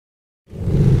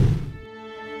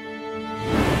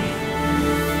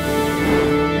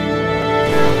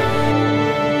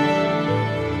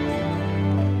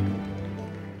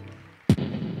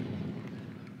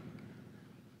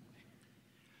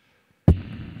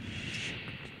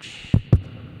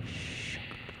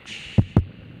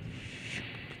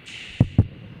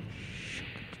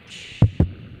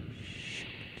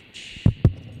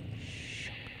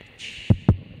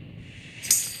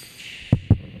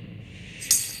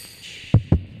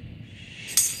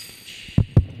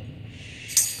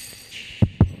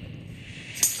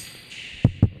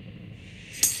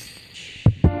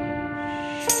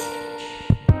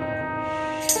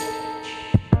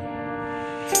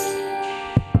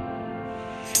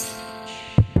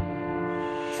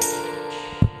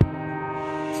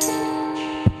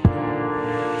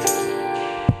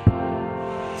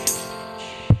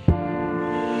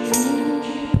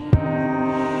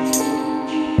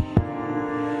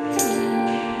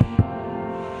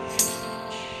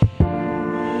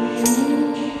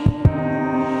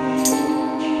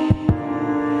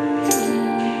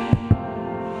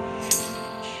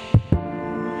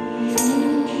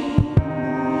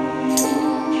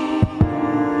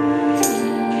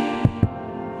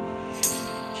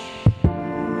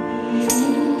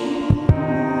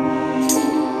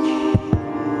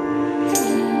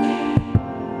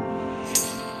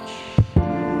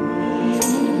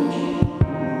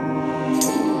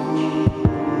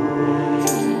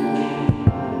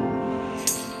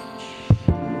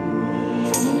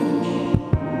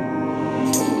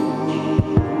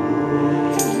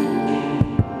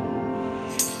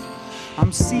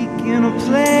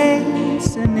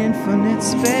place, an infinite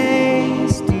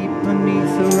space, deep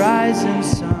beneath the rising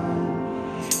sun.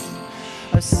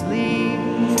 Asleep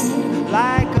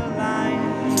like a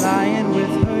lion, lying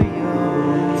with her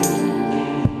young.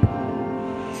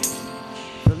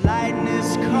 The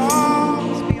lightness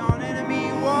calls beyond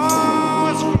enemy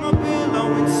walls, from a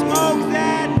billowing smoke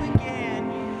that began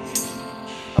you.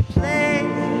 A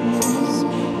place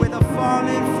where the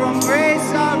fallen from grace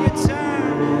are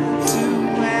returning to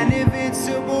an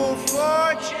invincible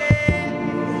fortune.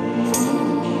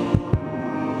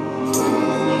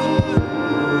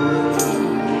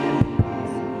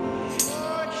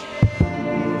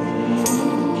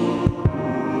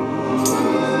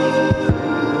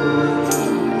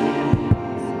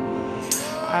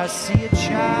 I see a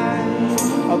child,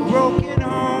 a broken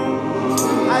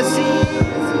home. I see you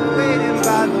waiting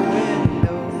by the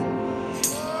window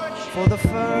for the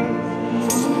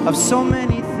first of so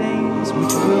many things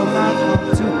which will not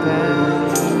come to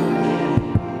pass.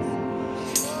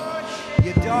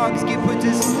 Your dogs get put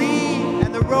to sleep,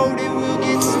 and the road it will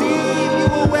get steep. You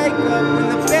will wake up when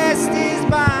the best is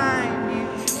behind you.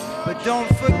 But don't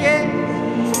forget,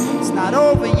 it's not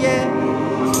over yet.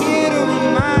 I'm here to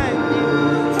remind you,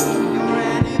 you're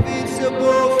an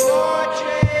invincible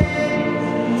fortress.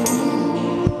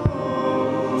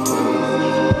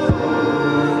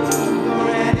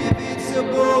 You're an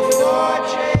invincible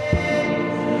fortress.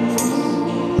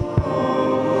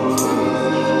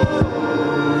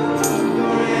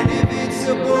 You're an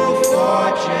invincible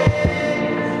fortress.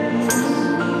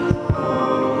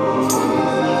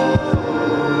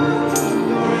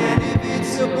 You're an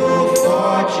invincible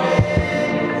fortress.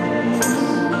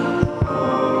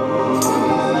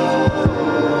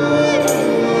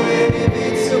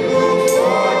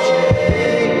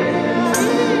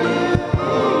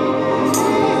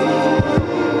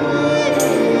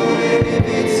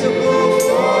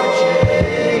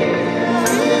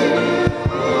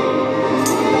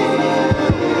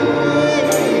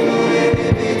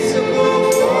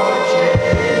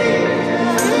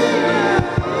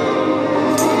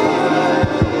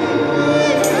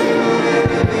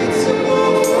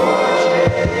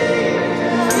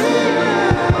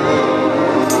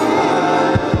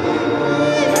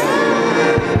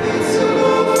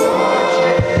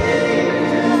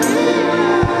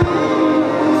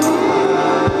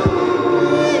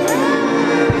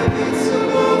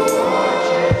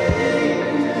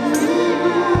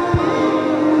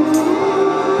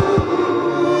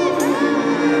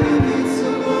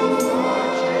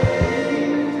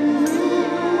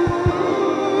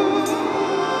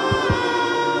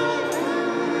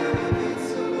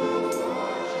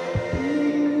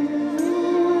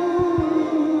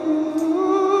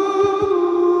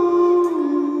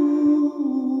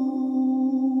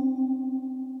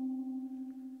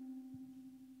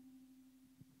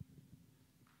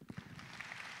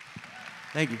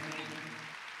 Thank you.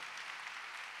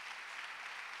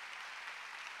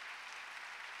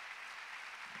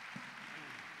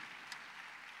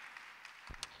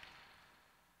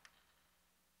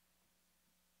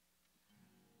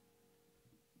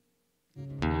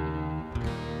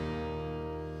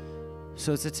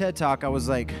 So it's a TED Talk. I was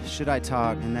like, should I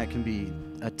talk? And that can be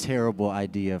a terrible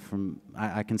idea from,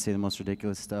 I can say the most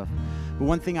ridiculous stuff. But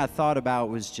one thing I thought about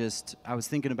was just, I was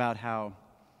thinking about how,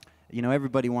 you know,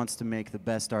 everybody wants to make the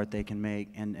best art they can make,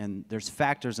 and there's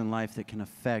factors in life that can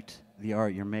affect the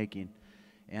art you're making.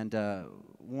 And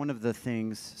one of the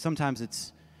things, sometimes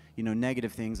it's, you know,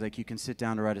 negative things, like you can sit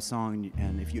down to write a song,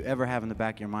 and if you ever have in the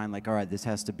back of your mind, like, all right, this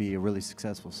has to be a really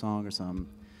successful song or something,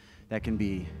 that can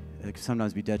be, it can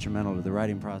sometimes be detrimental to the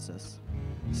writing process.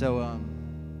 So,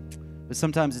 but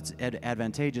sometimes it's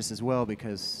advantageous as well,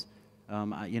 because,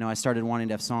 you know, I started wanting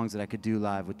to have songs that I could do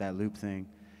live with that loop thing.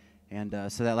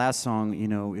 And so that last song, you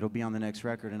know, it'll be on the next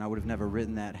record, and I would have never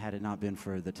written that had it not been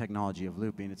for the technology of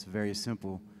looping. It's a very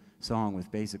simple song with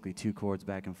basically 2 chords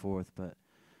back and forth, but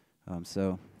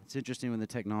so it's interesting when the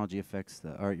technology affects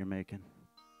the art you're making.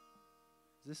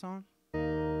 Is this on?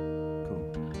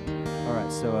 Cool. All right,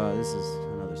 so this is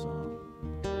another song.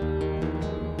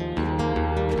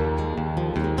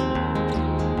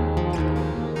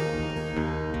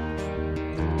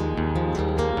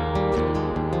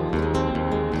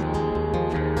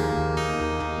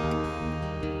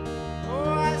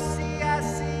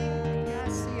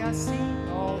 I see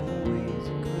all the ways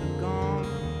it could have gone,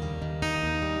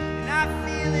 and I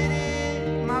feel it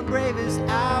in my bravest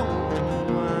hour when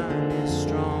the mind is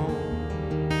strong.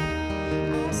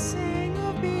 I sing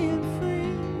of being free.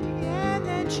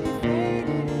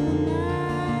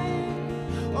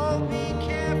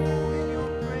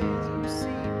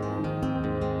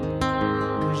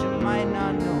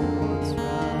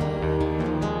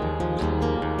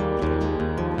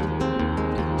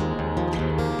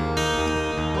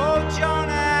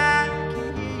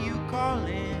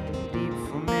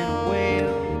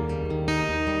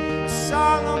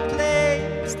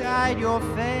 hide your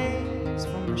face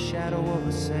from the shadow of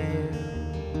a sail.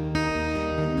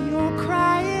 And you're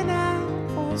crying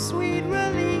out for sweet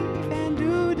relief and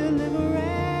due deliverance.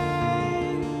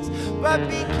 But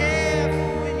be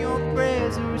careful when your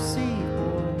prayers are received,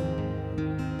 boy,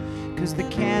 'cause the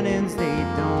cannons, they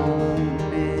don't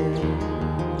miss.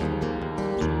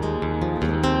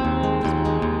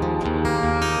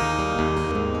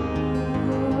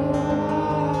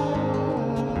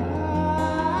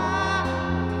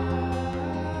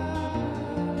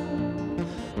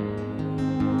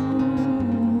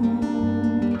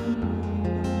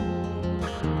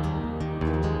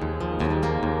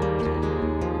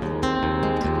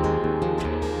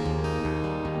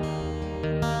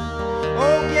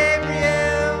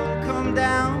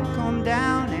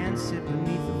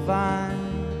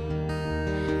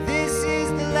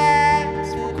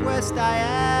 I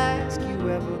ask you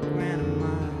ever grant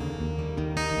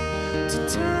mine, to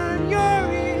turn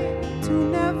your ear, to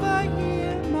never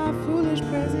hear my foolish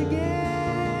prayers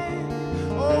again.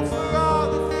 Oh, for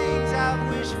all the things I've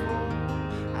wished for,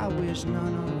 I wish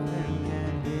none of them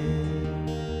had been.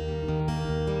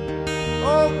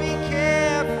 Oh, be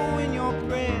careful when your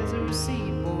prayers are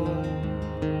received, boy,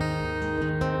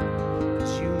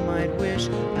 'cause you might wish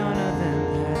none of them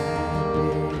had been.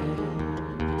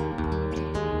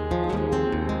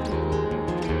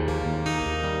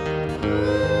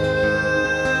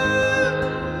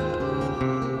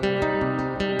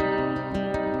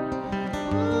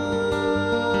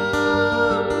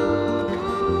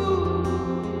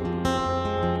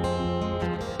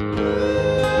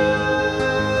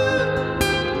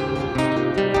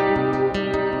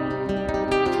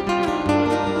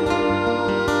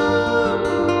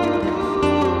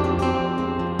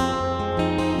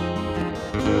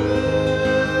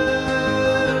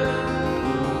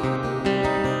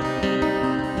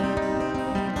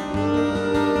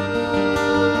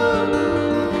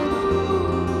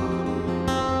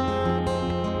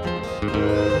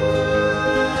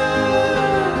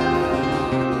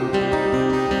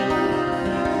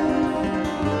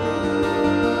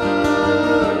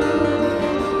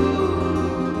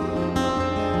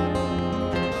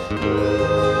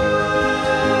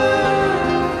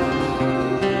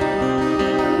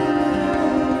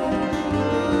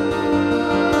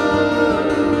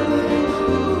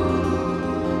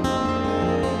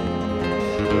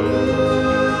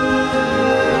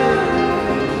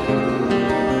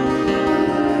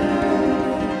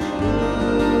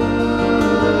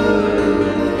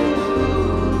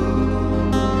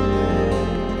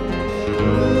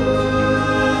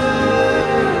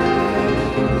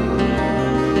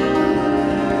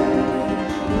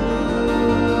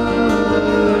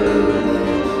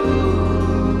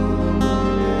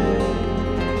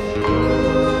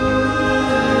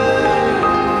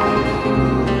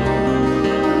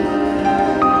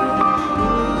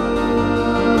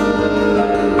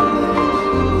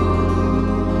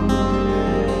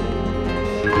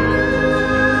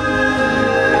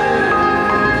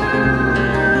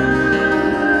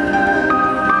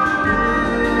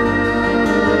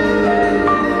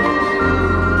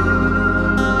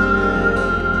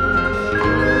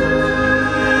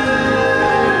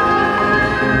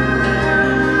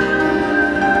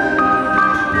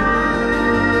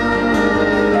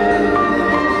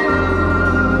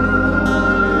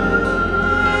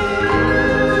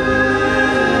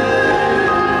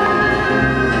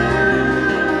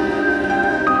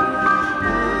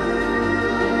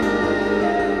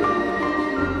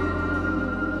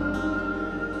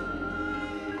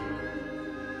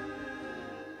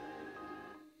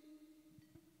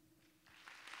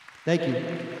 Thank you.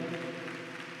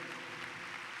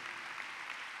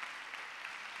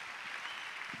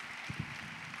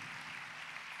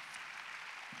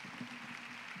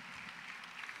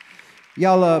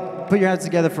 Y'all put your hands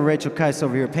together for Rachel Kice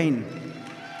over here painting.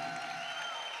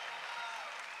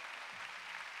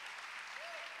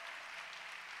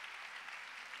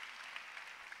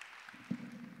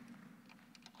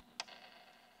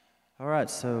 All right,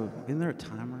 so isn't there a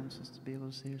timer I'm supposed to be able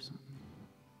to see or something?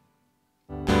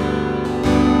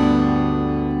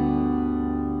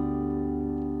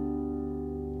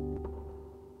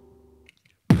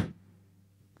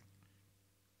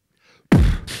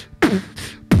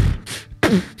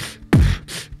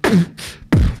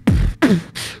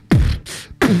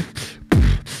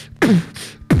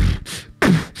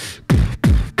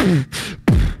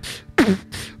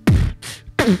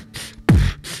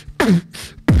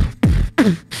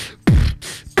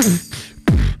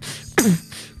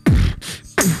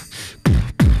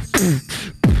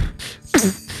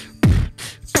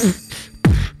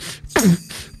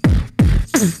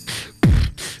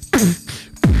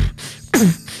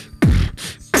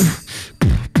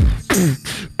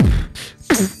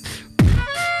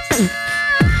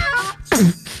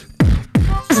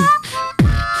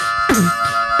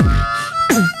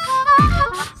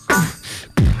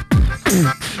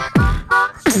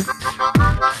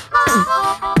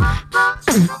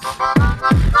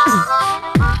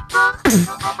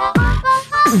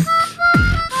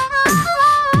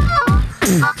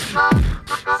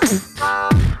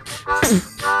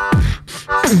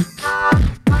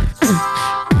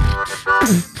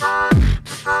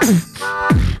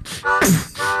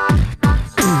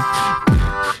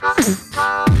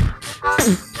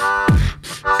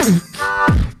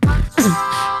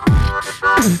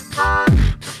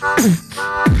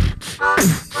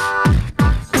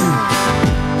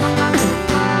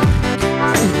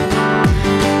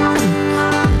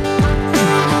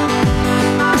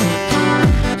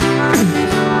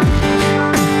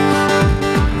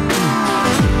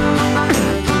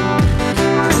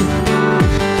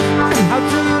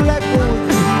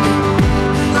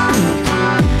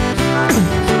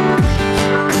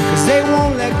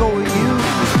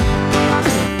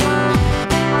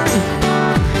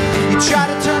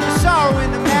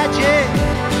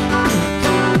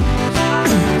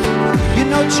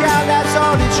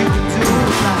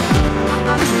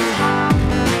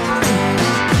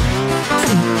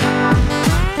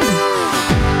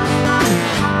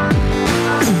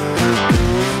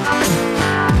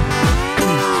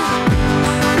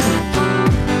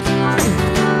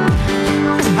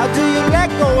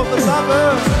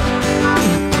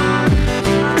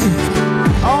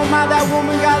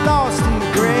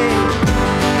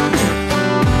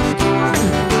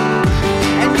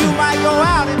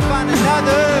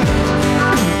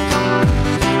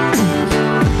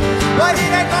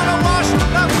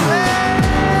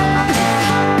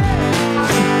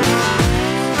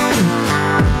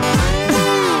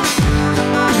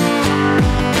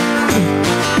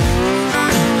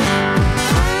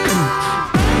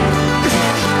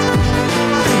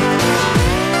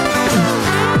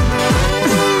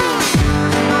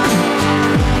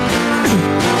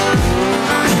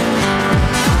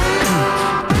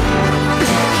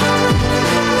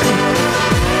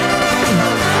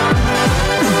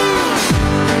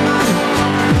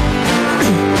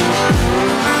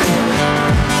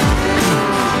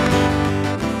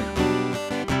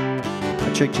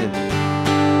 tricked you.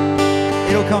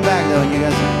 It'll come back though, and you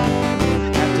guys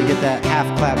have to get that half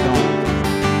clap going.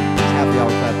 Just half y'all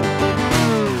clapping.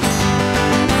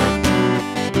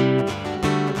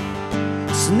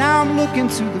 So now I'm looking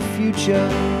to the future,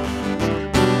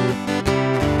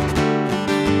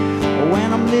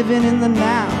 when I'm living in the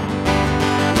now.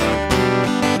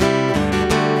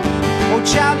 Oh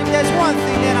child, if there's one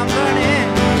thing that I'm learning,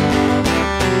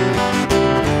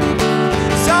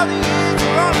 it's all the years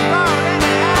are all alone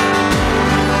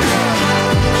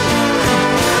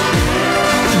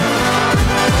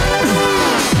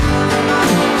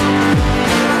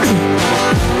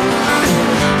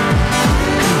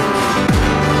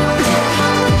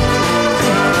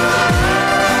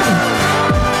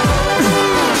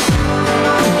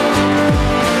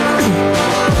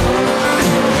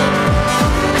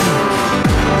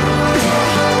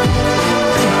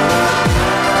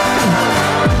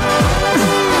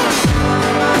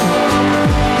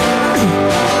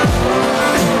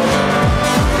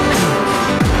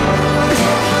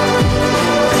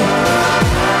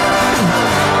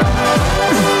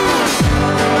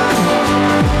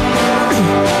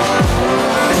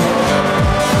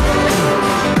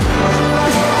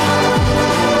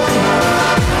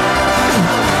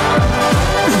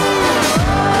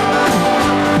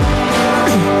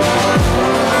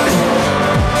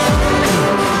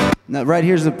Now, right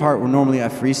here's the part where normally I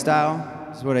freestyle.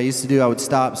 This is what I used to do. I would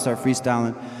stop, start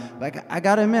freestyling. Like, I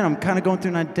gotta admit, I'm kind of going through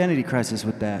an identity crisis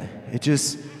with that.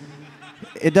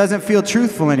 It doesn't feel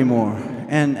truthful anymore.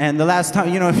 And the last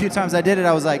time, a few times I did it,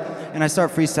 I was like, and I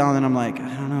start freestyling, and I'm like,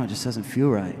 I don't know, it just doesn't feel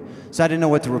right. So I didn't know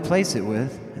what to replace it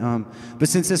with. But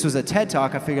since this was a TED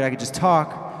Talk, I figured I could just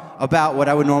talk about what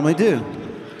I would normally do.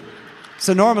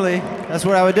 So normally, that's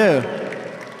what I would do.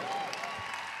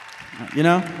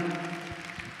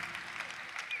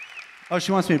 Oh,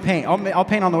 she wants me to paint. I'll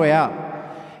paint on the way out.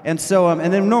 And so,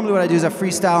 and then normally what I do is I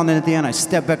freestyle, and then at the end I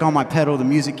step back on my pedal, the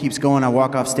music keeps going, I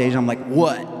walk off stage, and I'm like,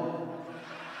 what?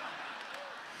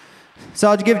 So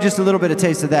I'll give just a little bit of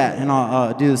taste of that, and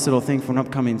I'll do this little thing for an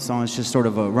upcoming song. It's just sort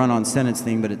of a run-on sentence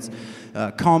thing, but it's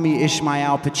call me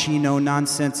Ishmael Pacino,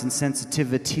 nonsense and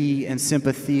sensitivity and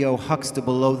sympathy, oh huckster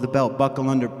below the belt, buckle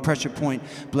under pressure point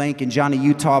blank, and Johnny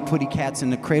Utah, putty cats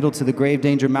in the cradle to the grave,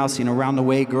 danger mousy and around the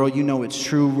way, girl, you know it's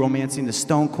true, romancing the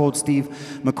stone cold Steve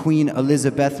McQueen,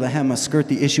 Elizabeth Lahema, skirt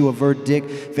the issue of Dick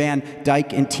Van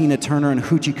Dyke and Tina Turner, and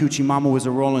Hoochie Coochie Mama was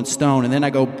a Rolling Stone, and then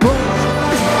I go boom.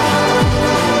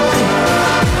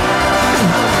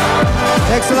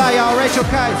 Thanks a lot, y'all. Rachel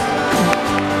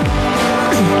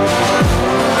Kice.